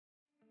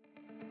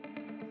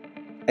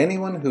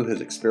Anyone who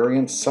has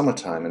experienced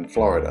summertime in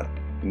Florida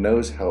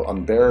knows how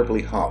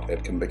unbearably hot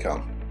it can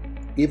become.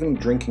 Even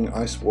drinking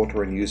ice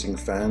water and using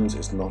fans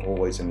is not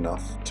always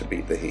enough to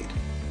beat the heat.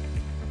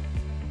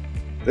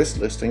 This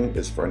listing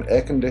is for an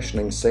air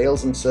conditioning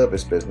sales and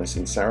service business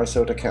in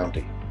Sarasota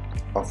County,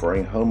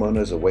 offering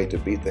homeowners a way to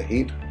beat the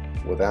heat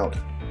without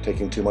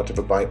taking too much of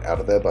a bite out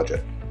of their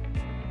budget.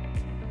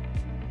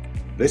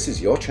 This is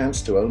your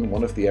chance to own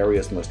one of the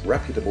area's most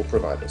reputable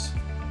providers.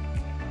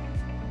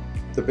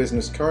 The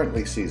business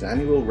currently sees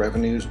annual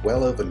revenues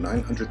well over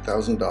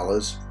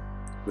 $900,000,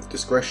 with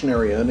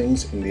discretionary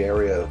earnings in the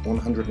area of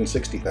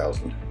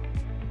 $160,000.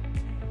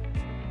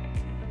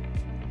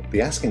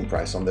 The asking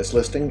price on this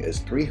listing is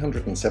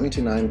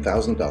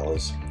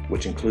 $379,000,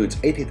 which includes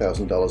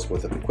 $80,000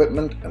 worth of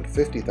equipment and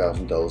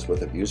 $50,000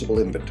 worth of usable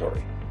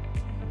inventory.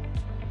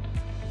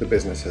 The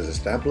business has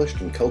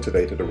established and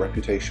cultivated a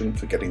reputation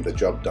for getting the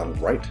job done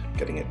right,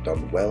 getting it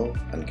done well,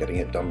 and getting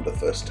it done the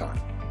first time.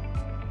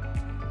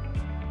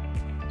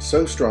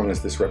 So strong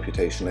is this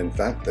reputation, in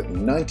fact, that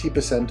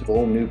 90% of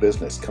all new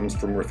business comes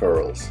from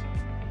referrals.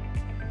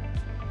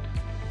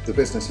 The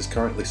business is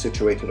currently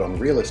situated on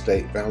real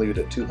estate valued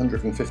at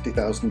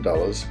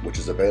 $250,000, which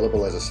is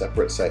available as a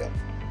separate sale.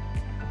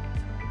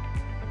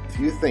 If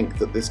you think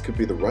that this could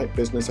be the right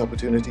business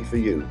opportunity for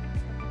you,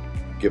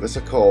 give us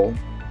a call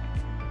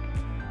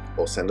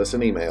or send us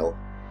an email,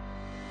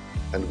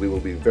 and we will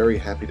be very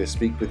happy to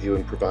speak with you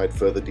and provide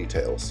further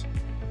details.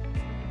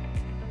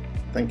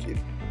 Thank you.